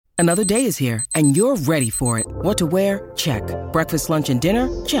Another day is here, and you're ready for it. What to wear? Check. Breakfast, lunch, and dinner?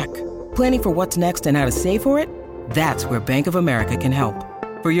 Check. Planning for what's next and how to save for it? That's where Bank of America can help.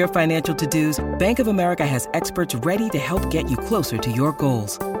 For your financial to-dos, Bank of America has experts ready to help get you closer to your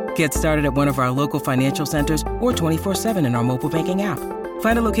goals. Get started at one of our local financial centers or 24/7 in our mobile banking app.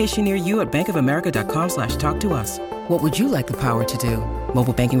 Find a location near you at bankofamerica.com/talktous. What would you like the power to do?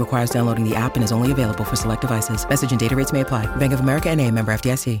 Mobile banking requires downloading the app and is only available for select devices. Message and data rates may apply. Bank of America N.A., member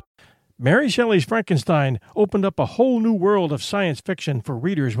FDIC. Mary Shelley's Frankenstein opened up a whole new world of science fiction for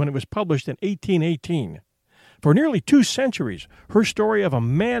readers when it was published in 1818. For nearly 2 centuries, her story of a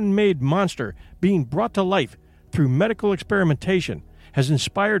man-made monster being brought to life through medical experimentation has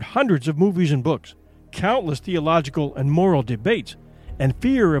inspired hundreds of movies and books, countless theological and moral debates, and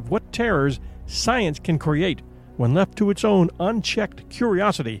fear of what terrors science can create when left to its own unchecked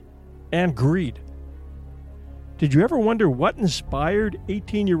curiosity and greed. Did you ever wonder what inspired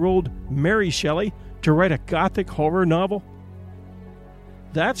 18-year-old Mary Shelley to write a gothic horror novel?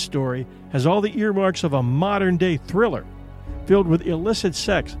 That story has all the earmarks of a modern-day thriller, filled with illicit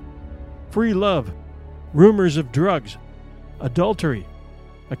sex, free love, rumors of drugs, adultery,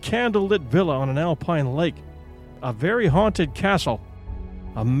 a candlelit villa on an alpine lake, a very haunted castle,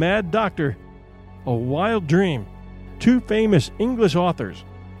 a mad doctor, a wild dream, 2 famous English authors,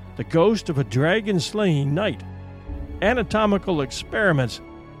 the ghost of a dragon-slaying knight, anatomical experiments,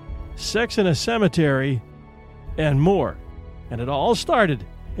 sex in a cemetery, and more. And it all started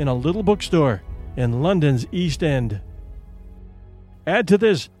in a little bookstore in London's East End. Add to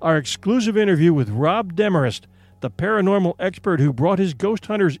this our exclusive interview with Rob Demarest, the paranormal expert who brought his Ghost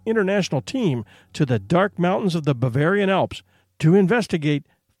Hunters International team to the dark mountains of the Bavarian Alps to investigate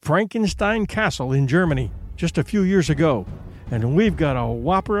Frankenstein Castle in Germany just a few years ago. And we've got a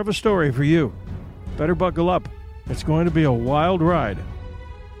whopper of a story for you. Better buckle up. It's going to be a wild ride.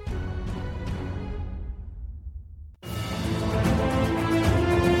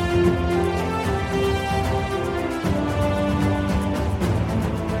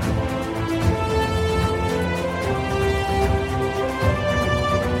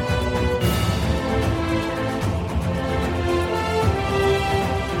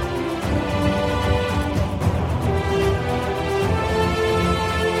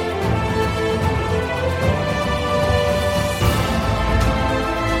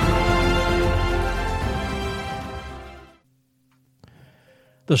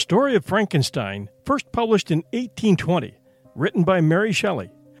 The story of Frankenstein, first published in 1820, written by Mary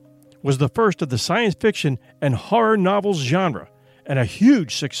Shelley, was the first of the science fiction and horror novels genre, and a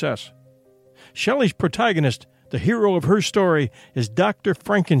huge success. Shelley's protagonist, the hero of her story, is Dr.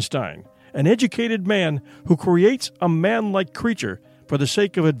 Frankenstein, an educated man who creates a man-like creature for the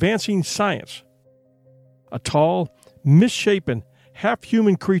sake of advancing science. A tall, misshapen,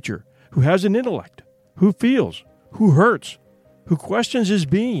 half-human creature who has an intellect, who feels, who hurts, who questions his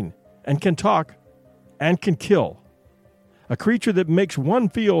being, and can talk, and can kill. A creature that makes one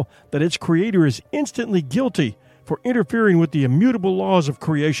feel that its creator is instantly guilty for interfering with the immutable laws of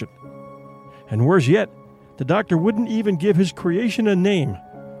creation. And worse yet, the doctor wouldn't even give his creation a name,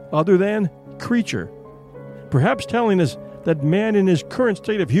 other than creature, perhaps telling us that man in his current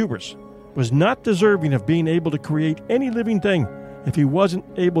state of hubris was not deserving of being able to create any living thing if he wasn't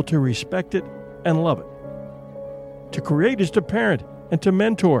able to respect it and love it. To create is to parent and to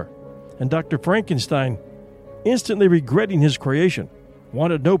mentor, and Dr. Frankenstein, instantly regretting his creation,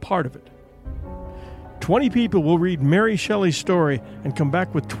 wanted no part of it. 20 people will read Mary Shelley's story and come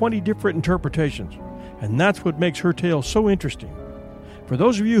back with 20 different interpretations, and that's what makes her tale so interesting. For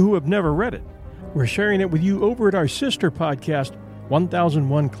those of you who have never read it, we're sharing it with you over at our sister podcast,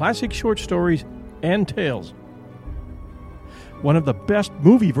 1001 Classic Short Stories and Tales. One of the best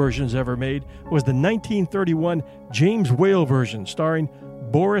movie versions ever made was the 1931 James Whale version starring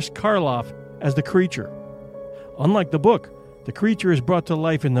Boris Karloff as the creature. Unlike the book, the creature is brought to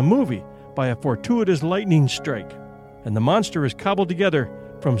life in the movie by a fortuitous lightning strike, and the monster is cobbled together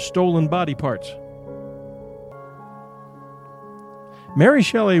from stolen body parts. Mary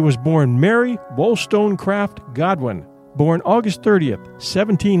Shelley was born Mary Wollstonecraft Godwin, born August 30th,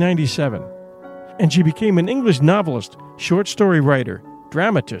 1797. And she became an English novelist, short story writer,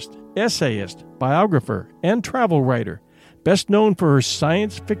 dramatist, essayist, biographer, and travel writer, best known for her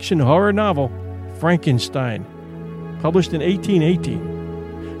science fiction horror novel, Frankenstein, published in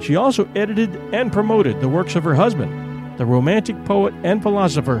 1818. She also edited and promoted the works of her husband, the romantic poet and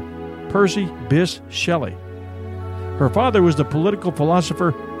philosopher, Percy Bysshe Shelley. Her father was the political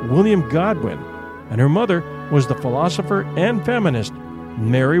philosopher William Godwin, and her mother was the philosopher and feminist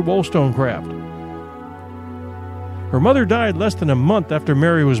Mary Wollstonecraft. Her mother died less than a month after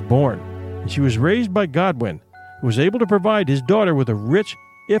Mary was born, and she was raised by Godwin, who was able to provide his daughter with a rich,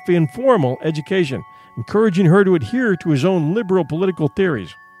 if informal, education, encouraging her to adhere to his own liberal political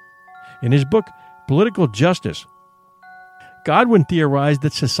theories. In his book, Political Justice, Godwin theorized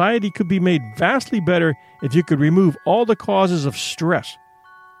that society could be made vastly better if you could remove all the causes of stress,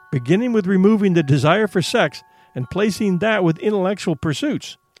 beginning with removing the desire for sex and placing that with intellectual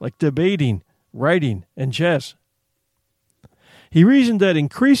pursuits like debating, writing, and chess. He reasoned that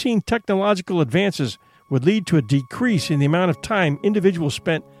increasing technological advances would lead to a decrease in the amount of time individuals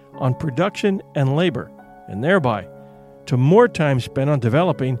spent on production and labor, and thereby to more time spent on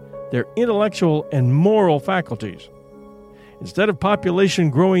developing their intellectual and moral faculties. Instead of population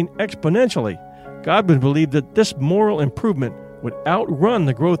growing exponentially, Godwin believed that this moral improvement would outrun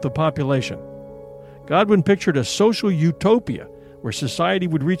the growth of population. Godwin pictured a social utopia where society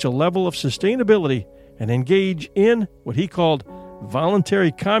would reach a level of sustainability and engage in what he called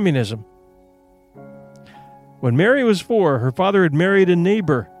voluntary communism. When Mary was 4, her father had married a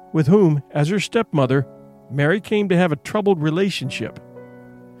neighbor with whom, as her stepmother, Mary came to have a troubled relationship.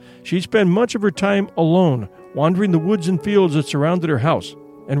 She'd spend much of her time alone, wandering the woods and fields that surrounded her house,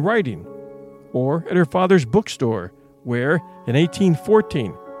 and writing, or at her father's bookstore, where, in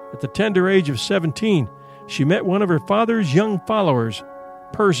 1814, at the tender age of 17, she met one of her father's young followers,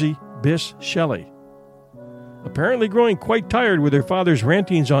 Percy Bysshe Shelley. Apparently growing quite tired with her father's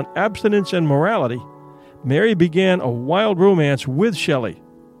rantings on abstinence and morality, Mary began a wild romance with Shelley,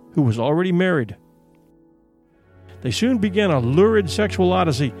 who was already married. They soon began a lurid sexual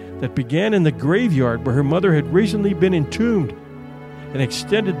odyssey that began in the graveyard where her mother had recently been entombed and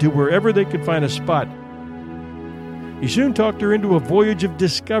extended to wherever they could find a spot. He soon talked her into a voyage of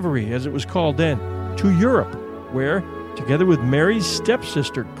discovery, as it was called then, to Europe, where, together with Mary's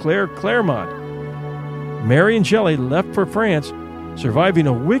stepsister, Claire Claremont, Mary and Shelley left for France, surviving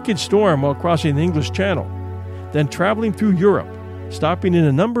a wicked storm while crossing the English Channel, then traveling through Europe, stopping in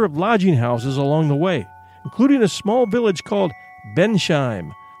a number of lodging houses along the way, including a small village called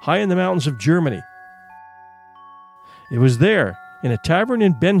Bensheim, high in the mountains of Germany. It was there, in a tavern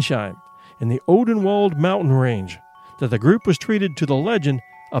in Bensheim, in the Odenwald mountain range, that the group was treated to the legend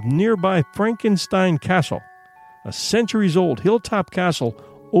of nearby Frankenstein Castle, a centuries-old hilltop castle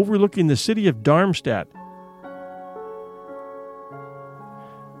overlooking the city of Darmstadt.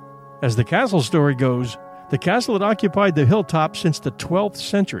 As the castle story goes, the castle had occupied the hilltop since the 12th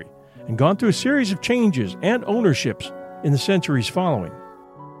century and gone through a series of changes and ownerships in the centuries following.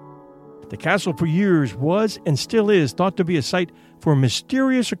 The castle for years was and still is thought to be a site for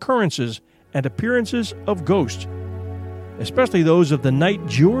mysterious occurrences and appearances of ghosts, especially those of the knight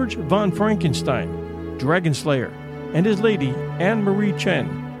George von Frankenstein, dragon slayer, and his lady Anne-Marie Chen,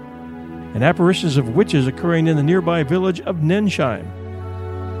 and apparitions of witches occurring in the nearby village of Nensheim.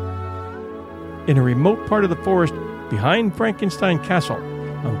 In a remote part of the forest behind Frankenstein Castle,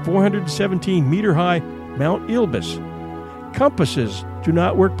 on 417-meter-high Mount Ilbis, compasses do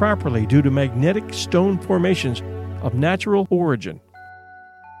not work properly due to magnetic stone formations of natural origin.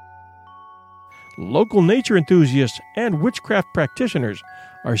 Local nature enthusiasts and witchcraft practitioners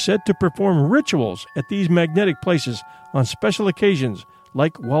are said to perform rituals at these magnetic places on special occasions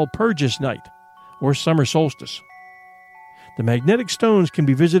like Walpurgis Night or summer solstice. The magnetic stones can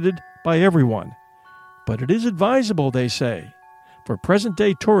be visited by everyone, but it is advisable, they say, for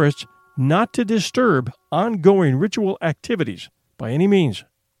present-day tourists not to disturb ongoing ritual activities by any means.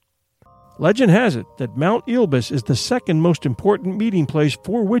 Legend has it that Mount Ilbis is the second most important meeting place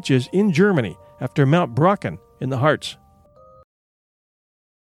for witches in Germany after Mount Brocken in the Harz.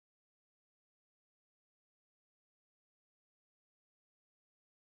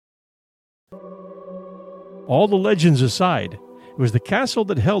 All the legends aside, it was the castle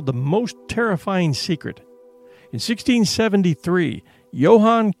that held the most terrifying secret. In 1673,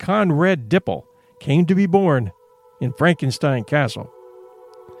 Johann Conrad Dippel came to be born in Frankenstein Castle.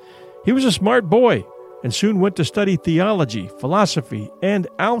 He was a smart boy and soon went to study theology, philosophy, and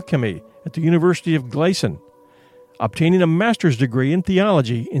alchemy at the University of Gießen, obtaining a master's degree in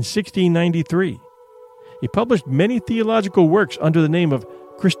theology in 1693. He published many theological works under the name of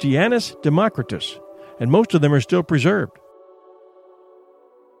Christianus Democritus, and most of them are still preserved.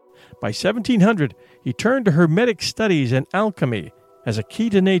 By 1700, he turned to Hermetic studies and alchemy as a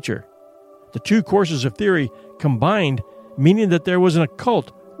key to nature. The two courses of theory combined, meaning that there was an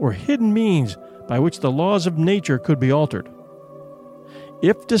occult or hidden means by which the laws of nature could be altered.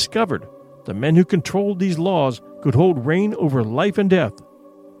 If discovered, the men who controlled these laws could hold reign over life and death.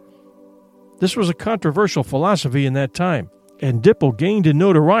 This was a controversial philosophy in that time, and Dippel gained in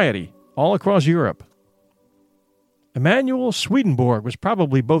notoriety all across Europe. Emanuel Swedenborg was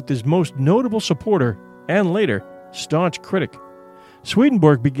probably both his most notable supporter and later staunch critic.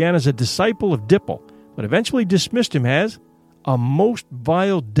 Swedenborg began as a disciple of Dipple, but eventually dismissed him as a most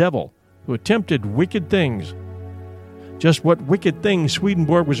vile devil who attempted wicked things. Just what wicked things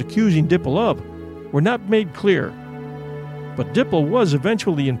Swedenborg was accusing Dipple of were not made clear. But Dipple was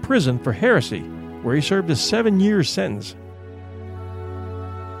eventually imprisoned for heresy, where he served a 7-year sentence.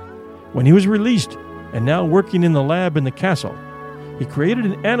 When he was released, and now working in the lab in the castle, he created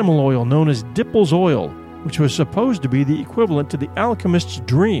an animal oil known as Dipple's oil, which was supposed to be the equivalent to the alchemist's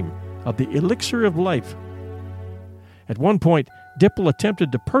dream of the elixir of life. At one point, Dipple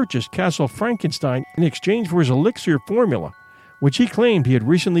attempted to purchase Castle Frankenstein in exchange for his elixir formula, which he claimed he had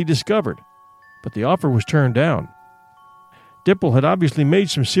recently discovered, but the offer was turned down. Dipple had obviously made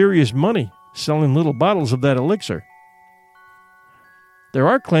some serious money selling little bottles of that elixir. There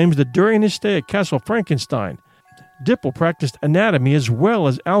are claims that during his stay at Castle Frankenstein, Dipple practiced anatomy as well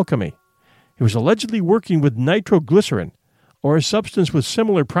as alchemy. He was allegedly working with nitroglycerin, or a substance with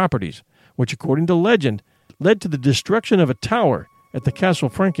similar properties, which, according to legend, led to the destruction of a tower at the Castle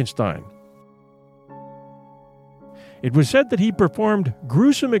Frankenstein. It was said that he performed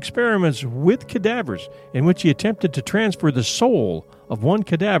gruesome experiments with cadavers in which he attempted to transfer the soul of one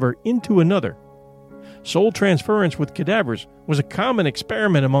cadaver into another. Soul transference with cadavers was a common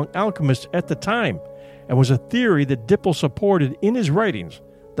experiment among alchemists at the time and was a theory that Dipple supported in his writings,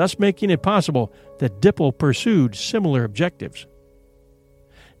 thus making it possible that Dipple pursued similar objectives.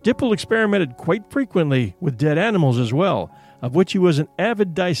 Dipple experimented quite frequently with dead animals as well, of which he was an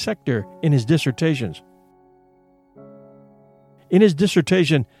avid dissector in his dissertations. In his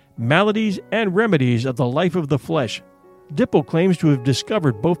dissertation, Maladies and Remedies of the Life of the Flesh, Dipple claims to have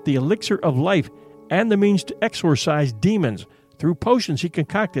discovered both the elixir of life and the means to exorcise demons through potions he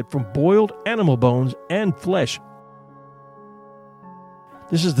concocted from boiled animal bones and flesh.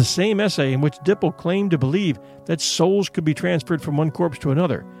 This is the same essay in which Dipple claimed to believe that souls could be transferred from one corpse to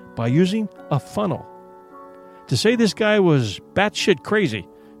another by using a funnel. To say this guy was batshit crazy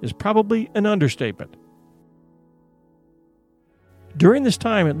is probably an understatement. During this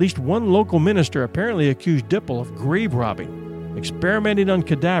time, at least one local minister apparently accused Dipple of grave robbing, experimenting on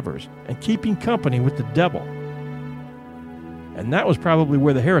cadavers, and keeping company with the devil. And that was probably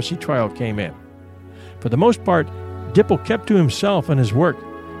where the heresy trial came in. For the most part, Dipple kept to himself and his work.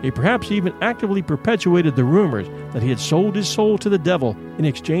 He perhaps even actively perpetuated the rumors that he had sold his soul to the devil in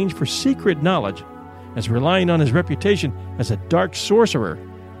exchange for secret knowledge, as relying on his reputation as a dark sorcerer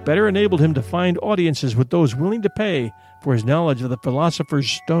better enabled him to find audiences with those willing to pay for his knowledge of the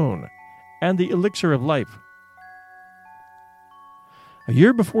philosopher's stone and the elixir of life. A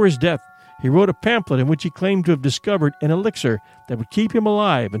year before his death, he wrote a pamphlet in which he claimed to have discovered an elixir that would keep him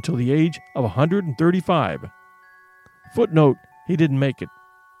alive until the age of 135. Footnote, he didn't make it.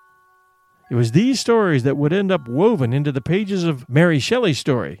 It was these stories that would end up woven into the pages of Mary Shelley's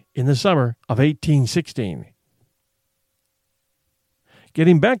story in the summer of 1816.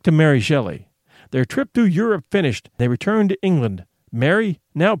 Getting back to Mary Shelley, their trip through Europe finished, they returned to England, Mary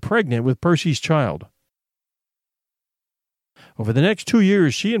now pregnant with Percy's child. Over the next 2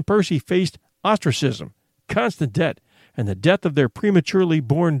 years, she and Percy faced ostracism, constant debt, and the death of their prematurely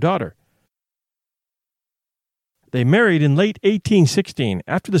born daughter. They married in late 1816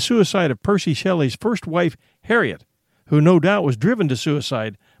 after the suicide of Percy Shelley's first wife, Harriet, who no doubt was driven to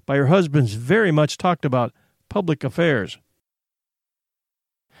suicide by her husband's very much talked about public affairs.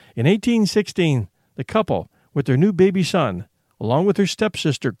 In 1816, the couple, with their new baby son, along with her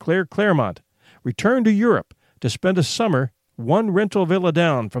stepsister Claire Claremont, returned to Europe to spend a summer one rental villa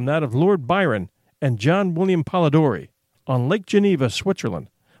down from that of Lord Byron and John William Polidori on Lake Geneva, Switzerland,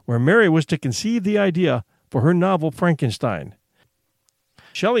 where Mary was to conceive the idea for her novel Frankenstein.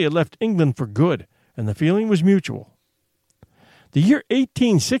 Shelley had left England for good, and the feeling was mutual. The year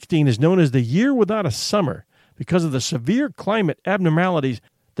 1816 is known as the year without a summer because of the severe climate abnormalities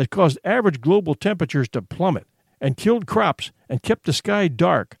that caused average global temperatures to plummet and killed crops and kept the sky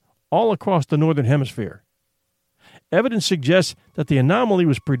dark all across the northern hemisphere. Evidence suggests that the anomaly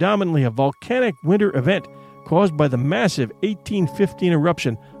was predominantly a volcanic winter event caused by the massive 1815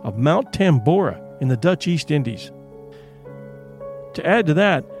 eruption of Mount Tambora in the Dutch East Indies. To add to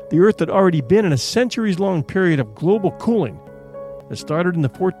that, the Earth had already been in a centuries-long period of global cooling that started in the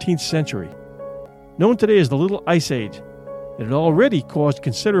 14th century. Known today as the Little Ice Age, it had already caused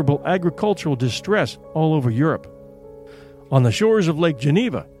considerable agricultural distress all over Europe. On the shores of Lake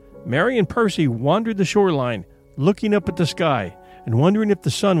Geneva, Mary and Percy wandered the shoreline, looking up at the sky and wondering if the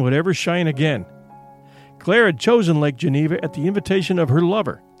sun would ever shine again. Claire had chosen Lake Geneva at the invitation of her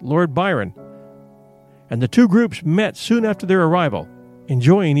lover, Lord Byron, and the two groups met soon after their arrival,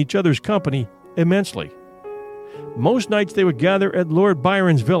 enjoying each other's company immensely. Most nights they would gather at Lord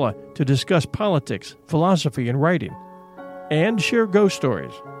Byron's villa to discuss politics, philosophy, and writing, and share ghost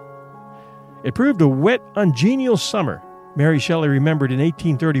stories. It proved a wet, ungenial summer, Mary Shelley remembered in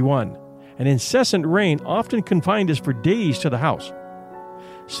 1831, and incessant rain often confined us for days to the house.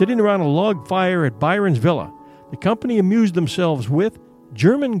 Sitting around a log fire at Byron's villa, the company amused themselves with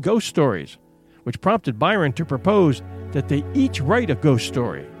German ghost stories, which prompted Byron to propose that they each write a ghost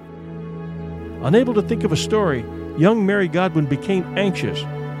story. Unable to think of a story, young Mary Godwin became anxious.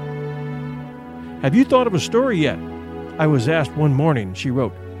 "Have you thought of a story yet?" I was asked one morning, she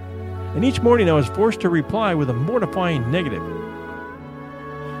wrote. And each morning I was forced to reply with a mortifying negative.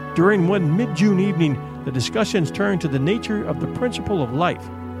 During one mid-June evening, the discussions turned to the nature of the principle of life.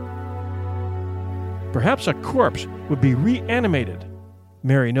 Perhaps a corpse would be reanimated,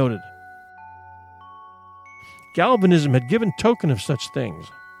 Mary noted. Galvanism had given token of such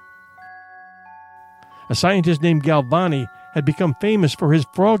things. A scientist named Galvani had become famous for his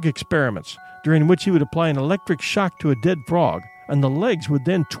frog experiments, during which he would apply an electric shock to a dead frog, and the legs would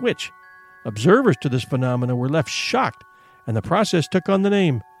then twitch. Observers to this phenomenon were left shocked, and the process took on the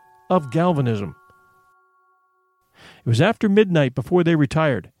name of galvanism. It was after midnight before they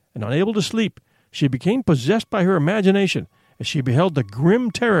retired, and unable to sleep, she became possessed by her imagination as she beheld the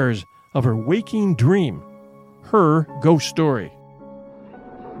grim terrors of her waking dream, her ghost story.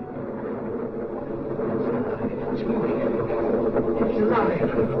 It's alive!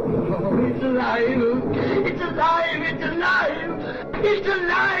 It's alive! It's alive! It's alive! It's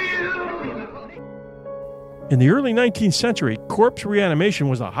alive! In the early 19th century, corpse reanimation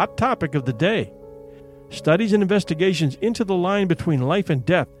was a hot topic of the day. Studies and investigations into the line between life and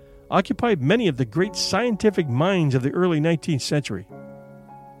death occupied many of the great scientific minds of the early 19th century.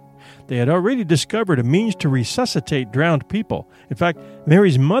 They had already discovered a means to resuscitate drowned people. In fact,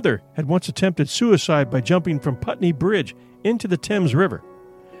 Mary's mother had once attempted suicide by jumping from Putney Bridge into the Thames River.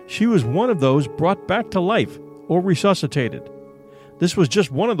 She was one of those brought back to life or resuscitated. This was just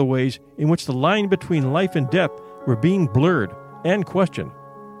one of the ways in which the line between life and death were being blurred and questioned.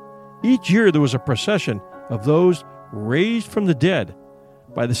 Each year there was a procession of those raised from the dead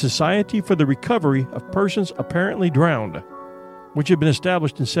by the Society for the Recovery of Persons Apparently Drowned, which had been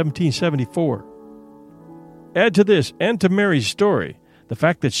established in 1774. Add to this and to Mary's story the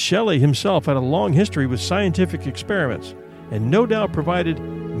fact that Shelley himself had a long history with scientific experiments, and no doubt provided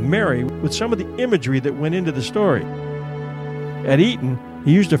Mary with some of the imagery that went into the story. At Eton,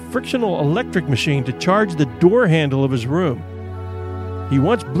 he used a frictional electric machine to charge the door handle of his room. He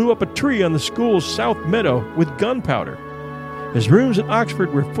once blew up a tree on the school's south meadow with gunpowder. His rooms at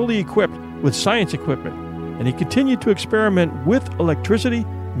Oxford were fully equipped with science equipment, and he continued to experiment with electricity,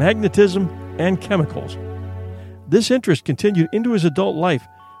 magnetism, and chemicals. This interest continued into his adult life,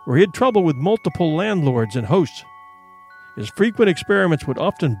 where he had trouble with multiple landlords and hosts. His frequent experiments would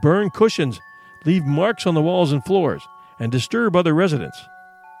often burn cushions, leave marks on the walls and floors, and disturb other residents.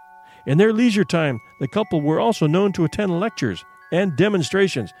 In their leisure time, the couple were also known to attend lectures and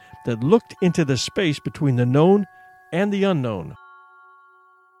demonstrations that looked into the space between the known and the unknown.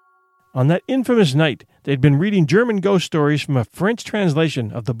 On that infamous night, they'd been reading German ghost stories from a French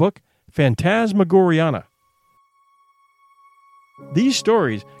translation of the book Phantasmagoriana. These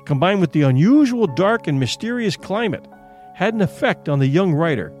stories, combined with the unusual dark and mysterious climate, had an effect on the young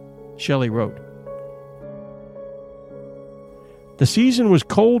writer, Shelley wrote. The season was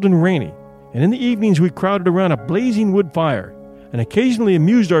cold and rainy, and in the evenings we crowded around a blazing wood fire and occasionally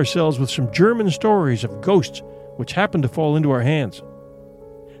amused ourselves with some German stories of ghosts which happened to fall into our hands.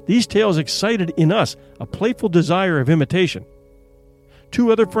 These tales excited in us a playful desire of imitation.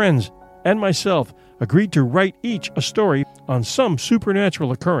 Two other friends and myself agreed to write each a story on some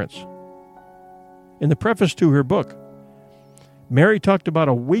supernatural occurrence. In the preface to her book, Mary talked about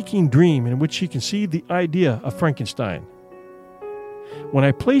a waking dream in which she conceived the idea of Frankenstein. When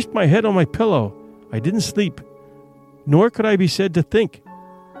I placed my head on my pillow, I didn't sleep, nor could I be said to think.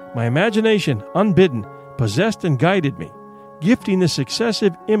 My imagination, unbidden, possessed and guided me, gifting the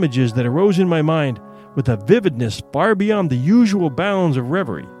successive images that arose in my mind with a vividness far beyond the usual bounds of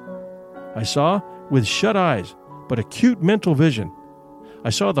reverie. I saw, with shut eyes, but acute mental vision. I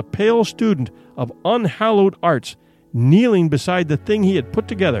saw the pale student of unhallowed arts kneeling beside the thing he had put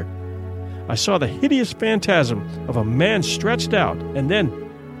together. I saw the hideous phantasm of a man stretched out, and then,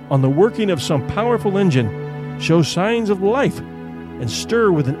 on the working of some powerful engine, show signs of life and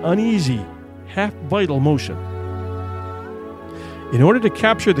stir with an uneasy, half-vital motion. In order to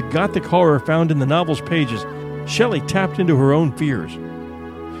capture the Gothic horror found in the novel's pages, Shelley tapped into her own fears.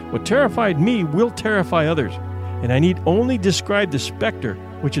 What terrified me will terrify others, and I need only describe the specter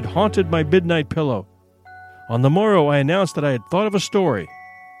which had haunted my midnight pillow. On the morrow I announced that I had thought of a story.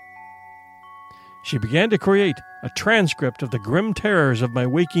 She began to create a transcript of the grim terrors of my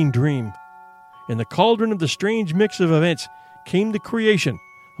waking dream. In the cauldron of the strange mix of events came the creation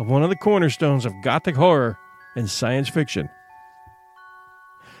of one of the cornerstones of Gothic horror and science fiction.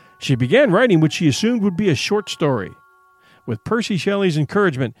 She began writing what she assumed would be a short story. With Percy Shelley's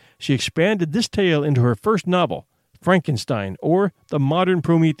encouragement, she expanded this tale into her first novel, Frankenstein, or The Modern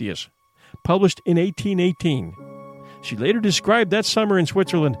Prometheus, published in 1818. She later described that summer in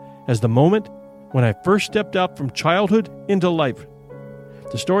Switzerland as the moment when I first stepped out from childhood into life.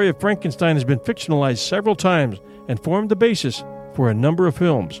 The story of Frankenstein has been fictionalized several times and formed the basis for a number of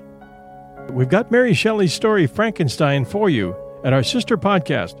films. We've got Mary Shelley's story Frankenstein for you at our sister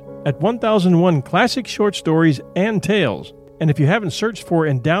podcast at 1001 Classic Short Stories and Tales. And if you haven't searched for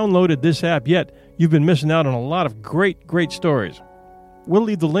and downloaded this app yet, you've been missing out on a lot of great stories. We'll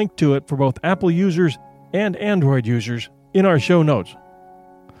leave the link to it for both Apple users and Android users in our show notes.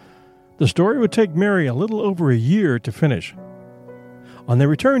 The story would take Mary a little over a year to finish. On their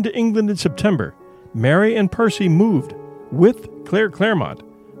return to England in September, Mary and Percy moved with Claire Claremont,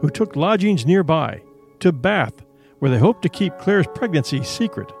 who took lodgings nearby, to Bath, where they hoped to keep Claire's pregnancy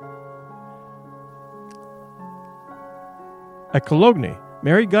secret. At Cologne,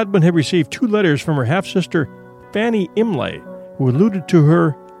 Mary Godwin had received 2 letters from her half-sister, Fanny Imlay, who alluded to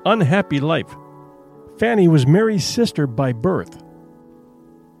her unhappy life. Fanny was Mary's sister by birth.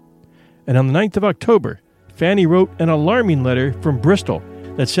 And on the 9th of October, Fanny wrote an alarming letter from Bristol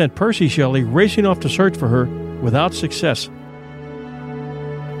that sent Percy Shelley racing off to search for her without success.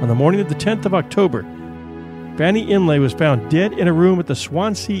 On the morning of the 10th of October, Fanny Imlay was found dead in a room at the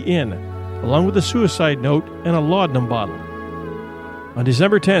Swansea Inn, along with a suicide note and a laudanum bottle. On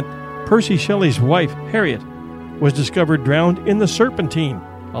December 10th, Percy Shelley's wife, Harriet, was discovered drowned in the Serpentine,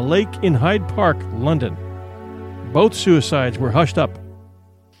 a lake in Hyde Park, London. Both suicides were hushed up.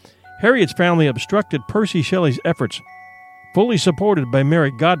 Harriet's family obstructed Percy Shelley's efforts, fully supported by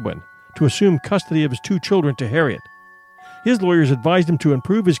Mary Godwin, to assume custody of his 2 children to Harriet. His lawyers advised him to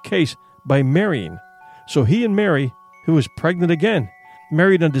improve his case by marrying, so he and Mary, who was pregnant again,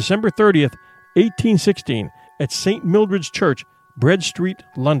 married on December 30th, 1816, at St. Mildred's Church, Bread Street,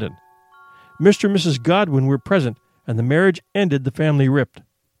 London. Mr. and Mrs. Godwin were present, and the marriage ended the family rift.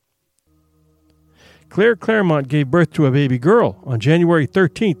 Claire Claremont gave birth to a baby girl on January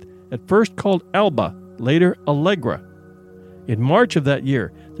 13th, at first called Alba, later Allegra. In March of that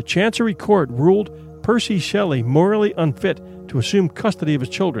year, the Chancery Court ruled Percy Shelley morally unfit to assume custody of his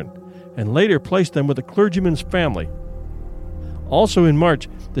children, and later placed them with a clergyman's family. Also in March,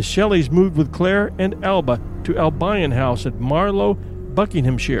 the Shelleys moved with Claire and Alba to Albion House at Marlow,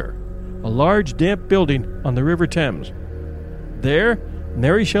 Buckinghamshire, a large damp building on the River Thames. There,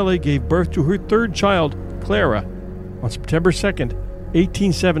 Mary Shelley gave birth to her 3rd child, Clara, on September 2nd,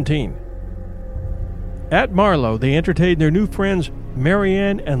 1817. At Marlow, they entertained their new friends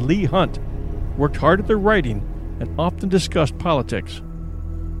Marianne and Leigh Hunt, worked hard at their writing, and often discussed politics.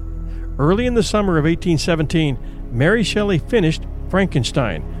 Early in the summer of 1817, Mary Shelley finished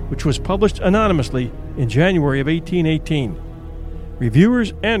Frankenstein, which was published anonymously in January of 1818.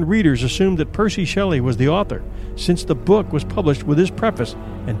 Reviewers and readers assumed that Percy Shelley was the author, since the book was published with his preface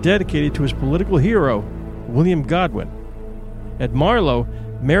and dedicated to his political hero, William Godwin. At Marlow,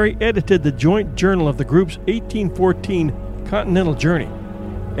 Mary edited the joint journal of the group's 1814 Continental Journey,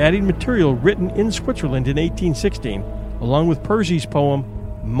 adding material written in Switzerland in 1816, along with Percy's poem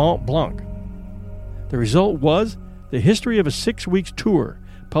Mont Blanc. The result was The History of a 6-Week Tour,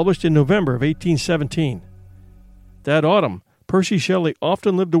 published in November of 1817. That autumn, Percy Shelley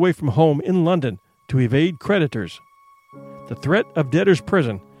often lived away from home in London to evade creditors. The threat of debtor's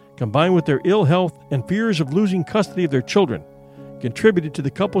prison, combined with their ill health and fears of losing custody of their children, contributed to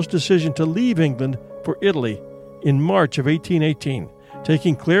the couple's decision to leave England for Italy in March of 1818,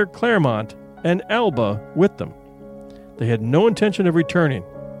 taking Claire Claremont and Alba with them. They had no intention of returning.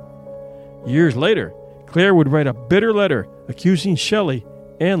 Years later, Claire would write a bitter letter accusing Shelley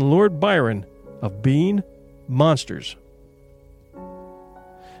and Lord Byron of being monsters.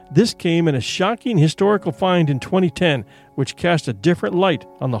 This came in a shocking historical find in 2010, which cast a different light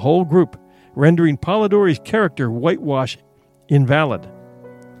on the whole group, rendering Polidori's character whitewash invalid.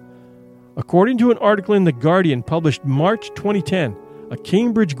 According to an article in The Guardian published March 2010, a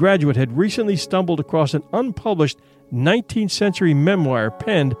Cambridge graduate had recently stumbled across an unpublished 19th century memoir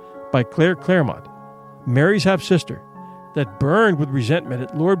penned by Claire Claremont, Mary's half-sister, that burned with resentment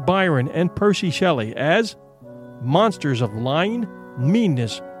at Lord Byron and Percy Shelley as monsters of lying,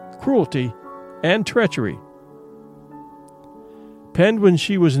 meanness, cruelty and treachery. Penned when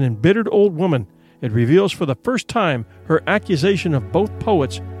she was an embittered old woman, it reveals for the first time her accusation of both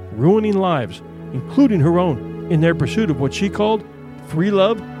poets ruining lives, including her own, in their pursuit of what she called free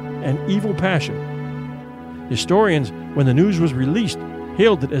love and evil passion. Historians, when the news was released,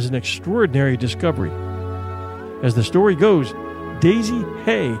 hailed it as an extraordinary discovery. As the story goes, Daisy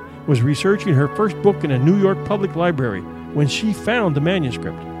Hay was researching her first book in a New York public library when she found the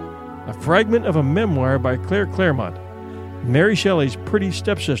manuscript, a fragment of a memoir by Claire Clairmont, Mary Shelley's pretty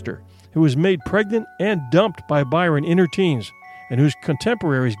stepsister, who was made pregnant and dumped by Byron in her teens, and whose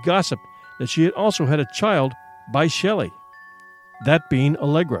contemporaries gossiped that she had also had a child by Shelley, that being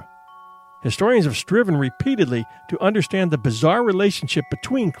Allegra. Historians have striven repeatedly to understand the bizarre relationship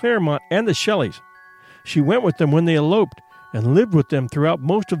between Clairmont and the Shelleys. She went with them when they eloped and lived with them throughout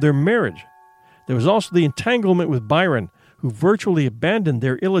most of their marriage. There was also the entanglement with Byron, who virtually abandoned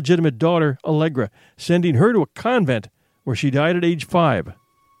their illegitimate daughter, Allegra, sending her to a convent where she died at age 5.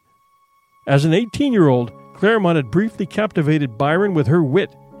 As an 18-year-old, Clairmont had briefly captivated Byron with her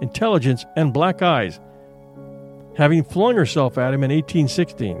wit, intelligence, and black eyes, having flung herself at him in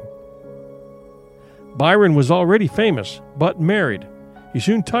 1816. Byron was already famous, but married. He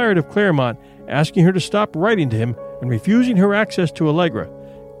soon tired of Clairmont, asking her to stop writing to him and refusing her access to Allegra,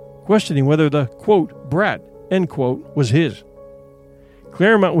 questioning whether the, quote, brat, end quote, was his.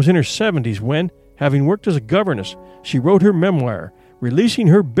 Clairmont was in her 70s when, having worked as a governess, she wrote her memoir, releasing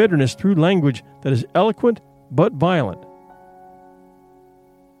her bitterness through language that is eloquent but violent.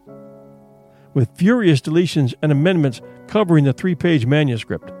 With furious deletions and amendments covering the 3-page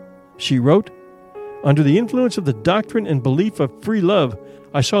manuscript, she wrote, "Under the influence of the doctrine and belief of free love,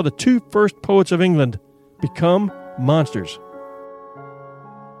 I saw the 2 first poets of England become monsters."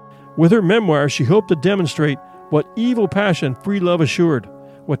 With her memoir, she hoped to demonstrate what evil passion free love assured,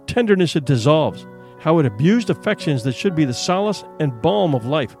 what tenderness it dissolves, how it abused affections that should be the solace and balm of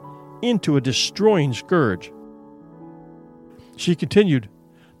life into a destroying scourge. She continued,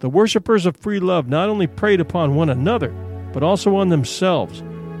 "The worshippers of free love not only preyed upon one another, but also on themselves,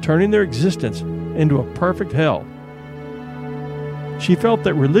 turning their existence into a perfect hell." She felt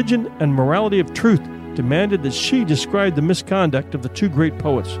that religion and morality of truth demanded that she describe the misconduct of the 2 great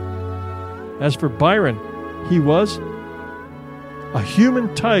poets. As for Byron, he was a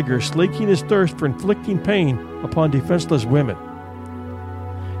human tiger slaking his thirst for inflicting pain upon defenseless women.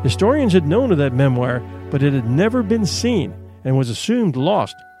 Historians had known of that memoir, but it had never been seen and was assumed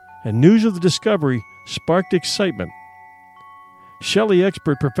lost, and news of the discovery sparked excitement. Shelley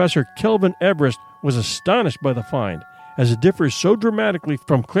expert Professor Kelvin Everest was astonished by the find, as it differs so dramatically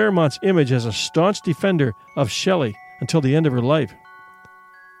from Clairmont's image as a staunch defender of Shelley until the end of her life.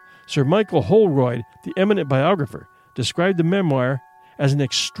 Sir Michael Holroyd, the eminent biographer, described the memoir as an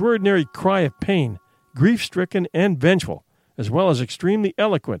extraordinary cry of pain, grief-stricken and vengeful, as well as extremely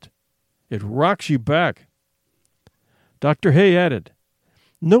eloquent. It rocks you back. Dr. Hay added,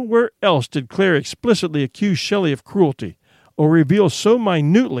 "Nowhere else did Claire explicitly accuse Shelley of cruelty, or reveal so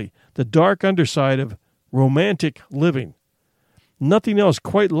minutely the dark underside of romantic living. Nothing else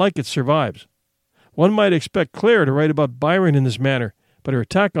quite like it survives. One might expect Claire to write about Byron in this manner, but her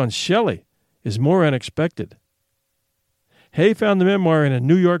attack on Shelley is more unexpected." Hay found the memoir in a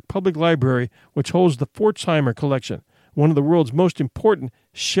New York public library which holds the Pforzheimer collection, one of the world's most important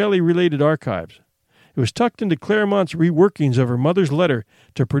Shelley-related archives. It was tucked into Clairmont's reworkings of her mother's letter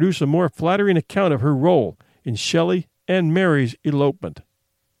to produce a more flattering account of her role in Shelley and Mary's elopement.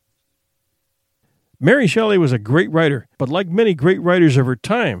 Mary Shelley was a great writer, but like many great writers of her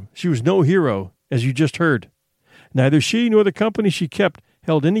time, she was no hero, as you just heard. Neither she nor the company she kept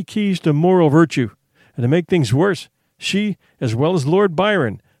held any keys to moral virtue, and to make things worse, she, as well as Lord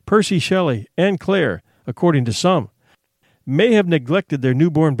Byron, Percy Shelley, and Claire, according to some, may have neglected their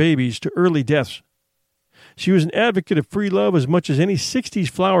newborn babies to early deaths. She was an advocate of free love as much as any 60s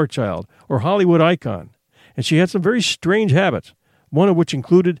flower child or Hollywood icon, and she had some very strange habits, one of which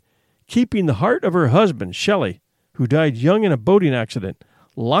included keeping the heart of her husband, Shelley, who died young in a boating accident,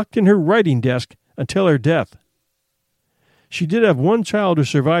 locked in her writing desk until her death. She did have one child who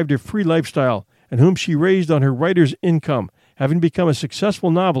survived her free lifestyle and whom she raised on her writer's income, having become a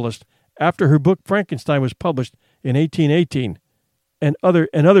successful novelist after her book Frankenstein was published in 1818, and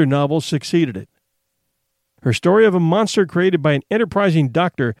other novels succeeded it. Her story of a monster created by an enterprising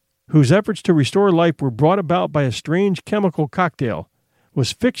doctor whose efforts to restore life were brought about by a strange chemical cocktail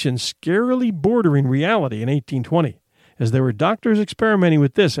was fiction scarily bordering reality in 1820, as there were doctors experimenting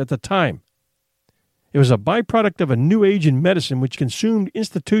with this at the time. It was a byproduct of a new age in medicine which consumed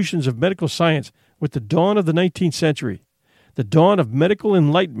institutions of medical science with the dawn of the 19th century. the dawn of medical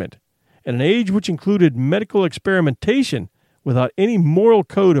enlightenment, and an age which included medical experimentation without any moral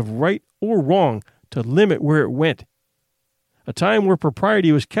code of right or wrong to limit where it went. A time where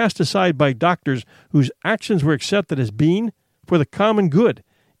propriety was cast aside by doctors whose actions were accepted as being for the common good,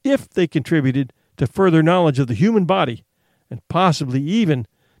 if they contributed to further knowledge of the human body, and possibly even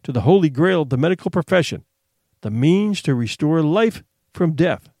to the holy grail of the medical profession, the means to restore life from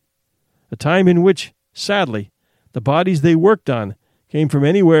death. A time in which, sadly, the bodies they worked on came from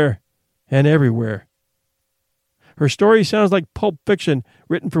anywhere and everywhere. Her story sounds like pulp fiction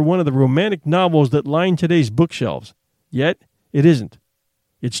written for one of the romantic novels that line today's bookshelves. Yet, it isn't.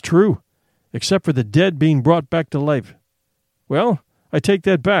 It's true, except for the dead being brought back to life. Well, I take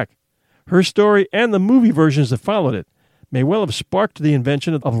that back. Her story and the movie versions that followed it may well have sparked the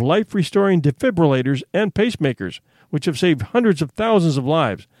invention of life-restoring defibrillators and pacemakers, which have saved hundreds of thousands of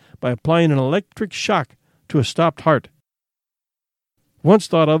lives by applying an electric shock to a stopped heart. Once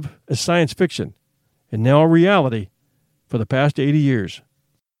thought of as science fiction, and now a reality for the past 80 years.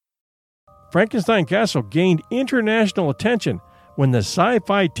 Frankenstein Castle gained international attention when the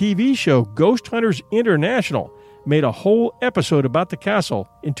sci-fi TV show Ghost Hunters International made a whole episode about the castle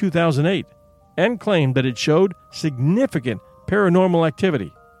in 2008 and claimed that it showed significant paranormal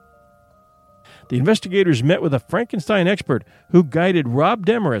activity. The investigators met with a Frankenstein expert who guided Rob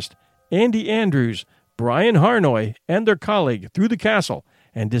Demarest, Andy Andrews, Brian Harnoy, and their colleague through the castle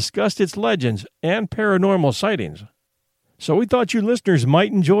and discussed its legends and paranormal sightings. So we thought you listeners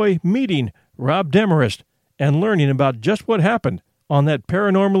might enjoy meeting Rob Demarest and learning about just what happened on that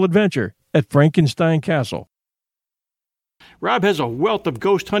paranormal adventure at Frankenstein Castle. Rob has a wealth of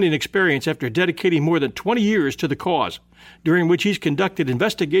ghost hunting experience after dedicating more than 20 years to the cause, during which he's conducted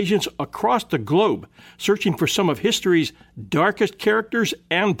investigations across the globe, searching for some of history's darkest characters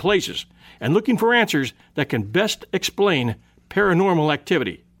and places, and looking for answers that can best explain paranormal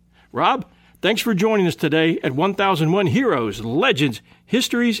activity. Rob, thanks for joining us today at 1001 Heroes, Legends,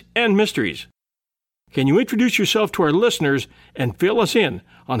 Histories, and Mysteries. Can you introduce yourself to our listeners and fill us in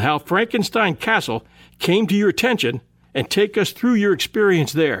on how Frankenstein Castle came to your attention and take us through your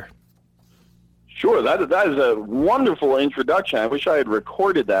experience there? Sure, that is a wonderful introduction. I wish I had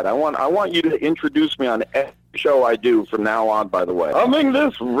recorded that. I want you to introduce me on every show I do from now on, by the way. Humming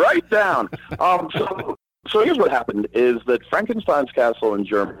this right down. So here's what happened, is that Frankenstein's Castle in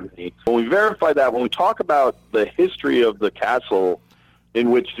Germany, when we verify that, when we talk about the history of the castle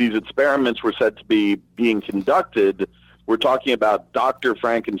in which these experiments were said to be being conducted, we're talking about Dr.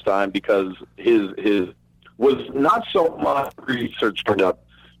 Frankenstein, because his was not so much research turned up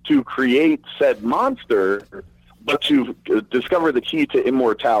to create said monster, but to discover the key to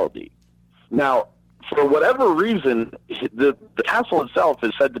immortality. Now, for whatever reason, the castle itself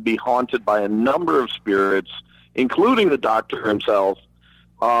is said to be haunted by a number of spirits, including the doctor himself.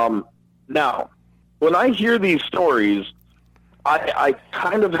 Now, when I hear these stories, I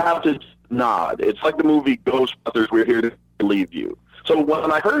kind of have to nod. It's like the movie Ghostbusters, We're Here to Believe You. So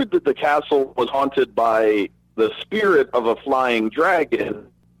when I heard that the castle was haunted by the spirit of a flying dragon,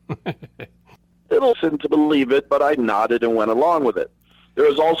 little sin to believe it, but I nodded and went along with it. There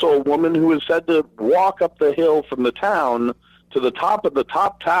is also a woman who is said to walk up the hill from the town to the top of the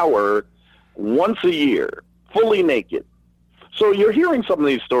top tower once a year, fully naked. So you're hearing some of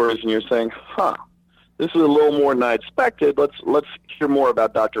these stories and you're saying, this is a little more than I expected. Let's hear more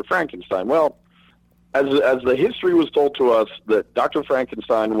about Dr. Frankenstein. Well, as the history was told to us, that Dr.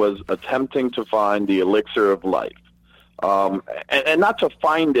 Frankenstein was attempting to find the elixir of life. And not to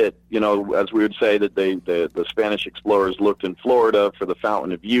find it, as we would say that the Spanish explorers looked in Florida for the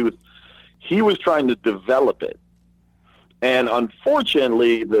fountain of youth. He was trying to develop it. And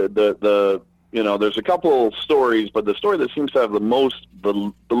unfortunately, there's a couple of stories, but the story that seems to have the most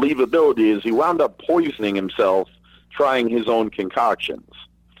believability is he wound up poisoning himself trying his own concoctions.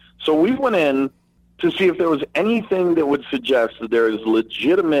 So we went in to see if there was anything that would suggest that there is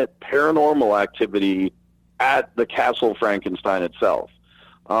legitimate paranormal activity at the Castle Frankenstein itself.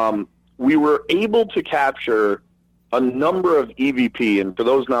 We were able to capture a number of EVP, and for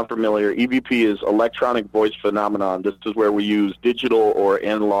those not familiar, EVP is electronic voice phenomenon. This is where we use digital or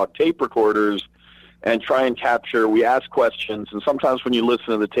analog tape recorders and try and capture, we ask questions, and sometimes when you listen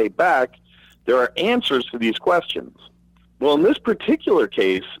to the tape back, there are answers to these questions. Well, in this particular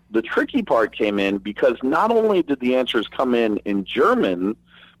case, the tricky part came in because not only did the answers come in German,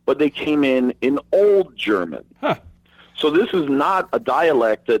 but they came in Old German. Huh. So this is not a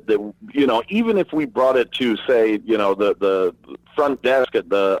dialect that even if we brought it to, say, the front desk at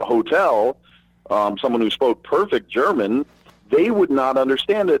the hotel, someone who spoke perfect German, they would not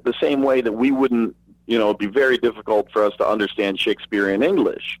understand it the same way that we wouldn't, it'd be very difficult for us to understand Shakespearean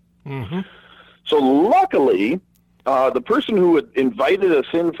English. Mm-hmm. So luckily, the person who had invited us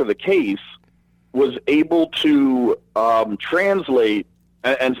in for the case was able to translate,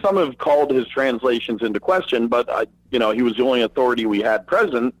 and some have called his translations into question, but he was the only authority we had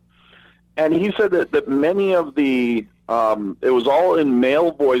present. And he said that many of the, it was all in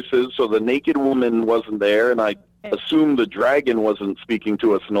male voices, so the naked woman wasn't there, and I assume the dragon wasn't speaking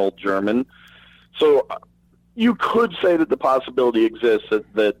to us in Old German. So you could say that the possibility exists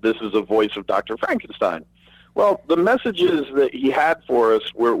that this is a voice of Dr. Frankenstein. Well, the messages that he had for us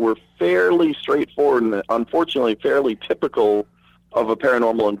were fairly straightforward and unfortunately fairly typical of a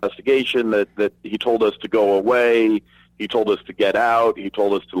paranormal investigation, that he told us to go away, he told us to get out, he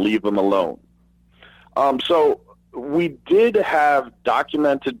told us to leave them alone. So we did have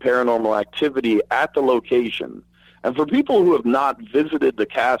documented paranormal activity at the location. And for people who have not visited the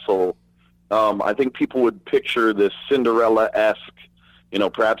castle, I think people would picture this Cinderella-esque,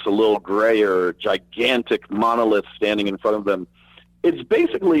 perhaps a little grayer, gigantic monolith standing in front of them. It's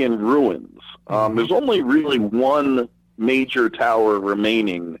basically in ruins. There's only really one major tower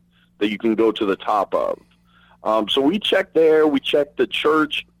remaining that you can go to the top of. So we checked there, we checked the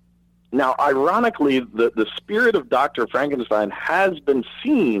church. Now, ironically, the spirit of Dr. Frankenstein has been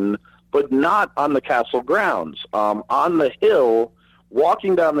seen, but not on the castle grounds, on the hill,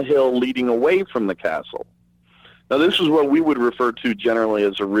 walking down the hill leading away from the castle. Now, this is what we would refer to generally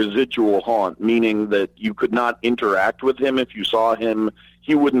as a residual haunt, meaning that you could not interact with him if you saw him.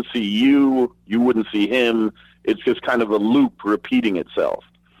 He wouldn't see you, you wouldn't see him. It's just kind of a loop repeating itself.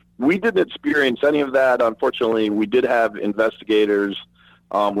 We didn't experience any of that. Unfortunately, we did have investigators.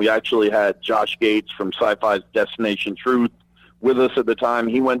 We actually had Josh Gates from Sci-Fi's Destination Truth with us at the time.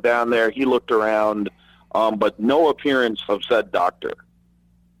 He went down there, he looked around, but no appearance of said doctor.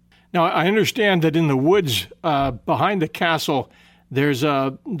 Now, I understand that in the woods behind the castle, there's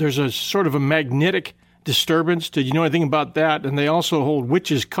a sort of a magnetic disturbance. Did you know anything about that? And they also hold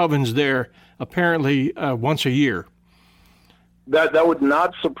witches' covens there, apparently once a year. That would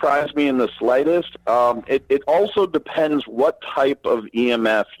not surprise me in the slightest. It also depends what type of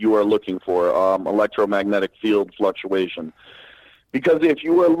EMF you are looking for, electromagnetic field fluctuation. Because if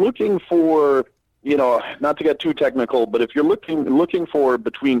you are looking for, not to get too technical, but if you're looking for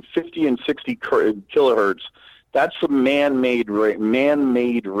between 50 and 60 kilohertz, that's a man-made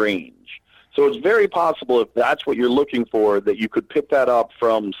range. So it's very possible, if that's what you're looking for, that you could pick that up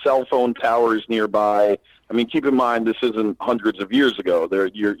from cell phone towers nearby. I mean, keep in mind, this isn't hundreds of years ago.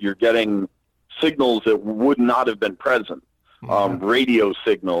 You're getting signals that would not have been present. Radio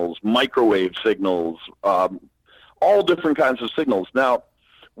signals, microwave signals, all different kinds of signals. Now,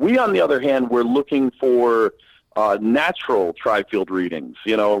 we, on the other hand, we're looking for natural tri-field readings.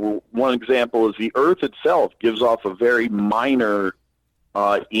 One example is the Earth itself gives off a very minor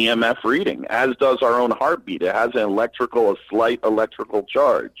EMF reading, as does our own heartbeat. It has a slight electrical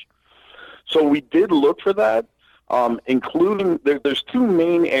charge. So we did look for that, including there's two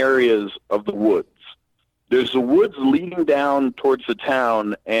main areas of the woods. There's the woods leading down towards the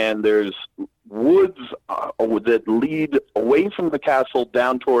town, and there's woods that lead away from the castle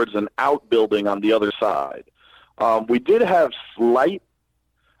down towards an outbuilding on the other side. We did have slight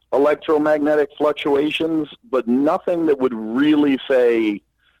electromagnetic fluctuations, but nothing that would really say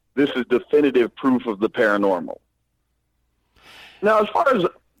this is definitive proof of the paranormal. Now, as far as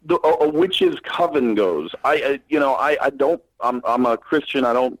a witch's coven goes, I'm a Christian.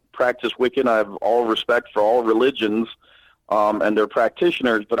 I don't practice Wiccan. I have all respect for all religions and their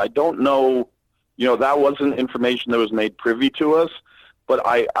practitioners, but I don't know, that wasn't information that was made privy to us, but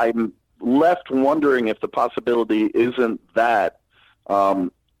I'm left wondering if the possibility isn't that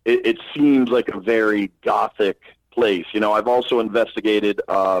it seems like a very Gothic place. I've also investigated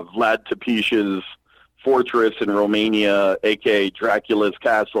Vlad Tepes's fortress in Romania, aka Dracula's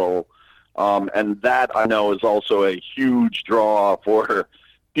castle, and that I know is also a huge draw for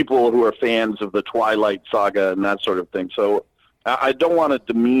people who are fans of the Twilight Saga and that sort of thing. So I don't want to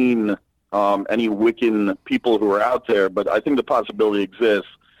demean any Wiccan people who are out there, but I think the possibility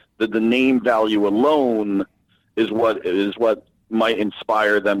exists that the name value alone is what might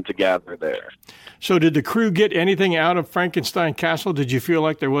inspire them to gather there. So did the crew get anything out of Frankenstein Castle? Did you feel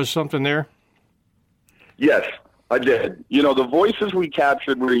like there was something there? Yes, I did. The voices we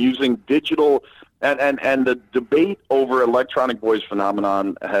captured were using digital, and the debate over electronic voice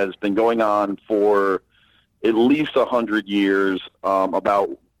phenomenon has been going on for at least 100 years about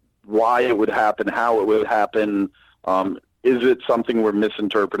why it would happen, how it would happen. Is it something we're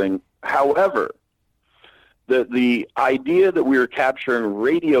misinterpreting? However, the idea that we were capturing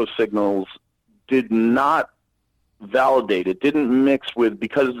radio signals did not validate. It didn't mix with,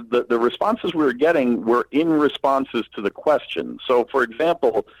 because the responses we were getting were in responses to the question. So, for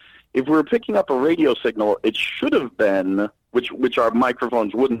example, if we were picking up a radio signal, it should have been, which our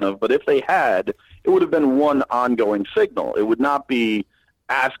microphones wouldn't have, but if they had, it would have been one ongoing signal. It would not be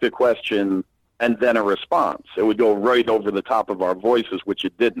ask a question and then a response. It would go right over the top of our voices, which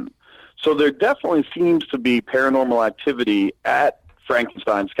it didn't. So there definitely seems to be paranormal activity at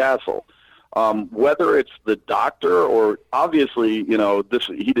Frankenstein's castle. Whether it's the doctor or, obviously,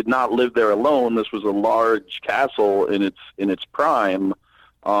 he did not live there alone. This was a large castle in its prime.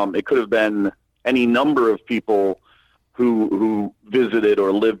 It could have been any number of people who visited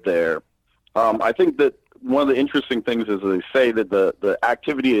or lived there. I think that one of the interesting things is they say that the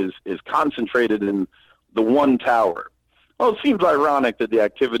activity is concentrated in the one tower. Well, it seems ironic that the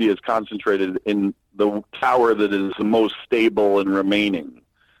activity is concentrated in the tower that is the most stable and remaining.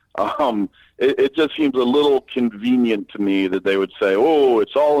 It just seems a little convenient to me that they would say, oh,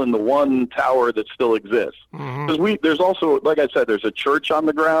 it's all in the one tower that still exists. Because there's also, like I said, there's a church on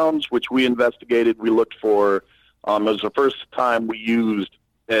the grounds, which we investigated. We looked for, it was the first time we used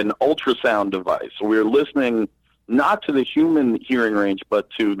an ultrasound device. So we were listening not to the human hearing range,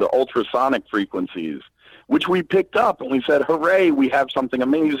 but to the ultrasonic frequencies, which we picked up, and we said, hooray, we have something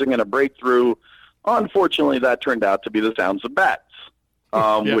amazing and a breakthrough. Unfortunately, that turned out to be the sounds of bats.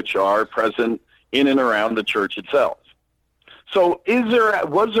 Which are present in and around the church itself. So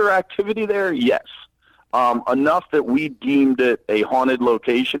was there activity there? Yes. Enough that we deemed it a haunted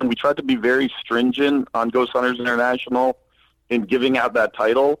location. We tried to be very stringent on Ghost Hunters International in giving out that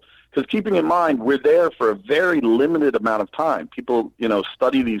title, because keeping in mind, we're there for a very limited amount of time. People,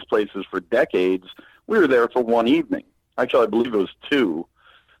 study these places for decades. We were there for one evening. Actually, I believe it was two.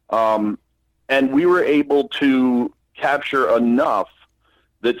 And we were able to capture enough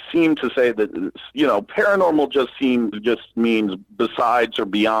that seemed to say that, paranormal just means besides or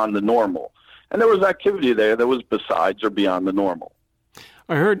beyond the normal. And there was activity there that was besides or beyond the normal.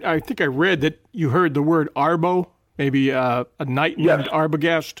 I think I read that you heard the word Arbo, maybe a knight named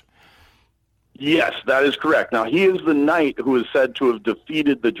Arbogast. Yes, that is correct. Now, he is the knight who is said to have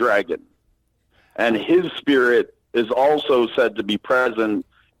defeated the dragon. And his spirit is also said to be present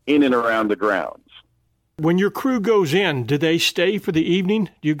in and around the grounds. When your crew goes in, do they stay for the evening?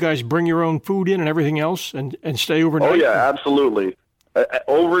 Do you guys bring your own food in and everything else and stay overnight? Oh, yeah, absolutely.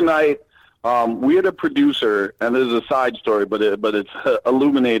 Overnight, we had a producer, and this is a side story, but it's an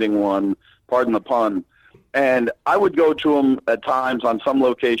illuminating one, pardon the pun. And I would go to him at times on some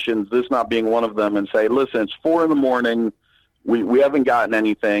locations, this not being one of them, and say, listen, it's 4 a.m. We haven't gotten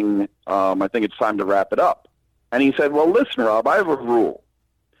anything. I think it's time to wrap it up. And he said, well, listen, Rob, I have a rule.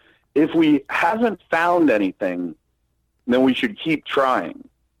 If we haven't found anything, then we should keep trying,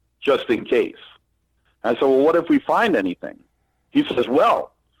 just in case. I said, well, what if we find anything? He says,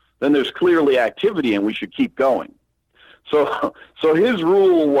 well, then there's clearly activity and we should keep going. So his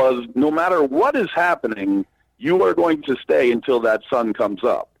rule was, no matter what is happening, you are going to stay until that sun comes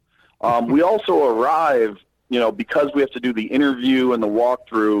up. We also arrive, because we have to do the interview and the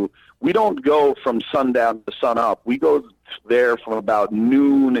walkthrough, we don't go from sundown to sun up. We go there from about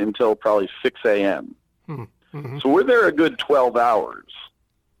noon until probably 6 a.m. Mm-hmm. So we're there a good 12 hours.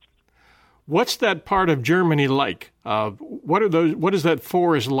 What's that part of Germany like? What is that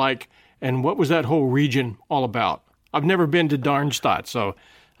forest like, and what was that whole region all about? I've never been to Darmstadt, so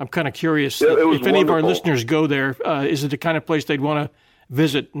I'm kind of curious if any of our listeners go there. Is it the kind of place they'd want to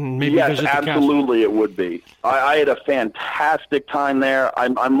visit and maybe visit the castle? Yes, absolutely it would be. I had a fantastic time there.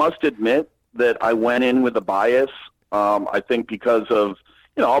 I must admit that I went in with a bias. I think because of,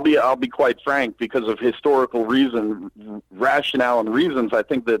 I'll be quite frank, because of historical rationale and reasons. I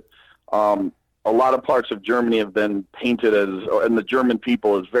think that a lot of parts of Germany have been painted and the German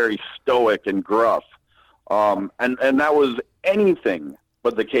people as very stoic and gruff. And that was anything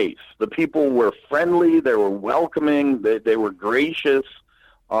but the case. The people were friendly. They were welcoming. They were gracious.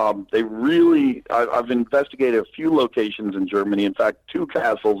 I've investigated a few locations in Germany. In fact, 2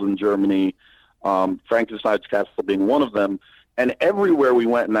 castles in Germany, Frankenstein's castle being one of them. And everywhere we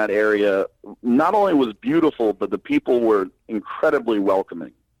went in that area, not only was beautiful, but the people were incredibly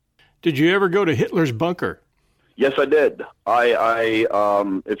welcoming. Did you ever go to Hitler's bunker? Yes, I did.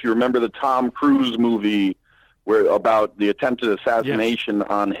 If you remember the Tom Cruise movie about the attempted assassination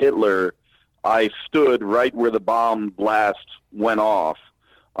on Hitler, I stood right where the bomb blast went off.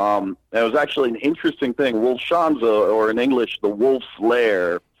 It was actually an interesting thing. Wolfschanze, or in English, the Wolf's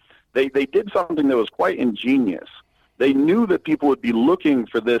Lair, they did something that was quite ingenious. They knew that people would be looking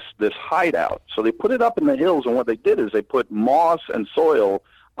for this hideout, so they put it up in the hills, and what they did is they put moss and soil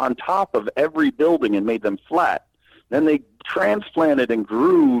on top of every building and made them flat. Then they transplanted and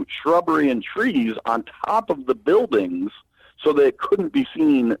grew shrubbery and trees on top of the buildings so that it couldn't be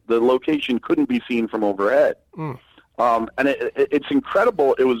seen, the location couldn't be seen from overhead. And it's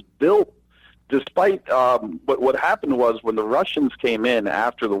incredible. It was built despite what happened was when the Russians came in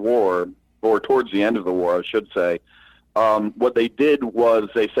after the war, or towards the end of the war, I should say, what they did was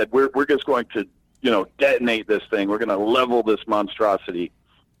they said, we're just going to, detonate this thing. We're going to level this monstrosity.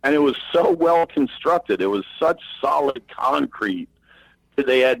 And it was so well constructed. It was such solid concrete that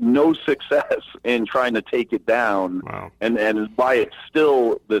they had no success in trying to take it down. Wow. And why it's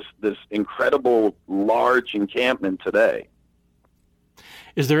still this incredible large encampment today.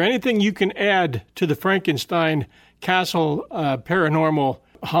 Is there anything you can add to the Frankenstein Castle paranormal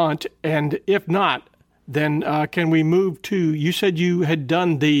haunt? And if not, then can we move to, you said you had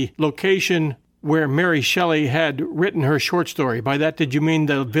done the location where Mary Shelley had written her short story. By that, did you mean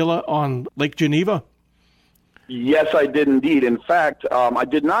the villa on Lake Geneva? Yes, I did indeed. In fact, I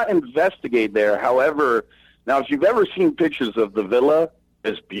did not investigate there. However, now if you've ever seen pictures of the villa,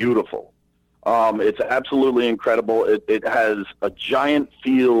 it's beautiful. It's absolutely incredible. It has a giant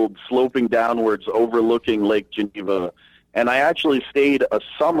field sloping downwards overlooking Lake Geneva. And I actually stayed a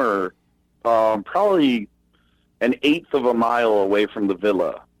summer probably an eighth of a mile away from the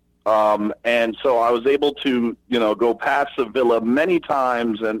villa. And so I was able to, go past the villa many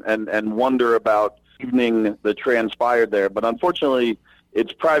times and wonder about evening that transpired there. But unfortunately,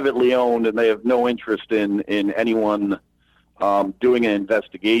 it's privately owned, and they have no interest in anyone doing an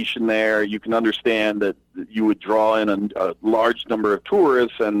investigation there. You can understand that you would draw in a large number of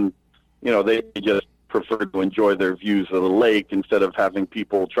tourists, and, they just prefer to enjoy their views of the lake instead of having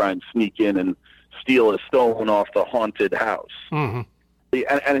people try and sneak in and steal a stone off the haunted house. Mm-hmm.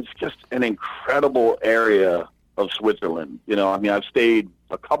 And it's just an incredible area of Switzerland. I've stayed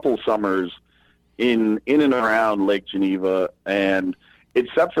a couple summers in and around Lake Geneva, and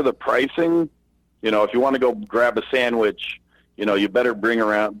except for the pricing, if you want to go grab a sandwich, you better bring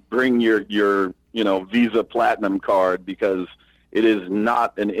your Visa Platinum card, because it is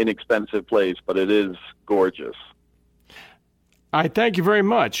not an inexpensive place, but it is gorgeous. I thank you very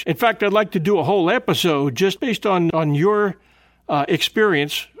much. In fact, I'd like to do a whole episode just based on your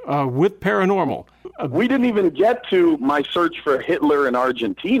experience with paranormal. We didn't even get to my search for Hitler in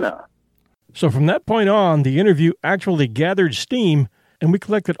Argentina. So from that point on, the interview actually gathered steam, and we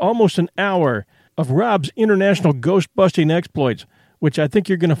collected almost an hour of Rob's international ghost-busting exploits, which I think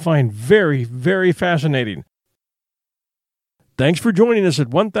you're going to find very, very fascinating. Thanks for joining us at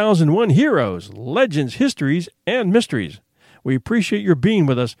 1001 Heroes, Legends, Histories, and Mysteries. We appreciate your being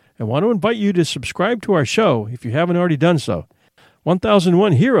with us and want to invite you to subscribe to our show if you haven't already done so.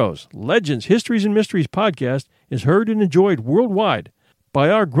 1001 Heroes, Legends, Histories, and Mysteries podcast is heard and enjoyed worldwide by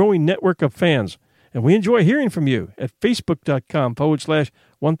our growing network of fans, and we enjoy hearing from you at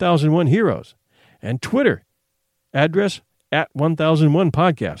facebook.com/1001 Heroes and Twitter, address @1001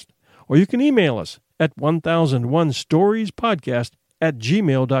 Podcast, or you can email us at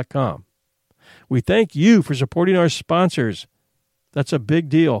 1001storiespodcast@gmail.com. We thank you for supporting our sponsors. That's a big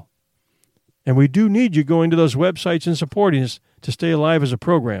deal. And we do need you going to those websites and supporting us to stay alive as a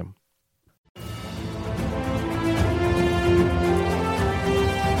program.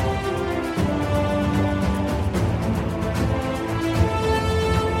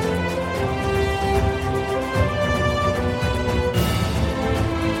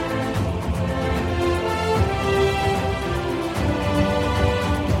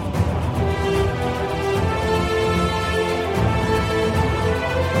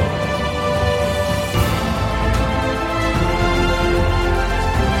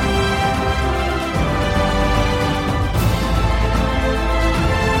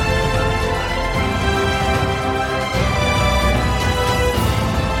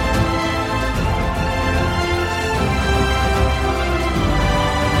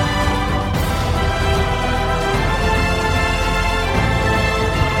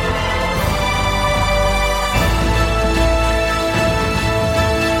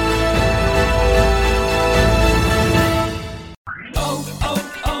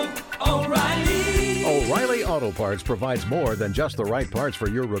 Auto Parts provides more than just the right parts for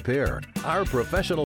your repair. Our professional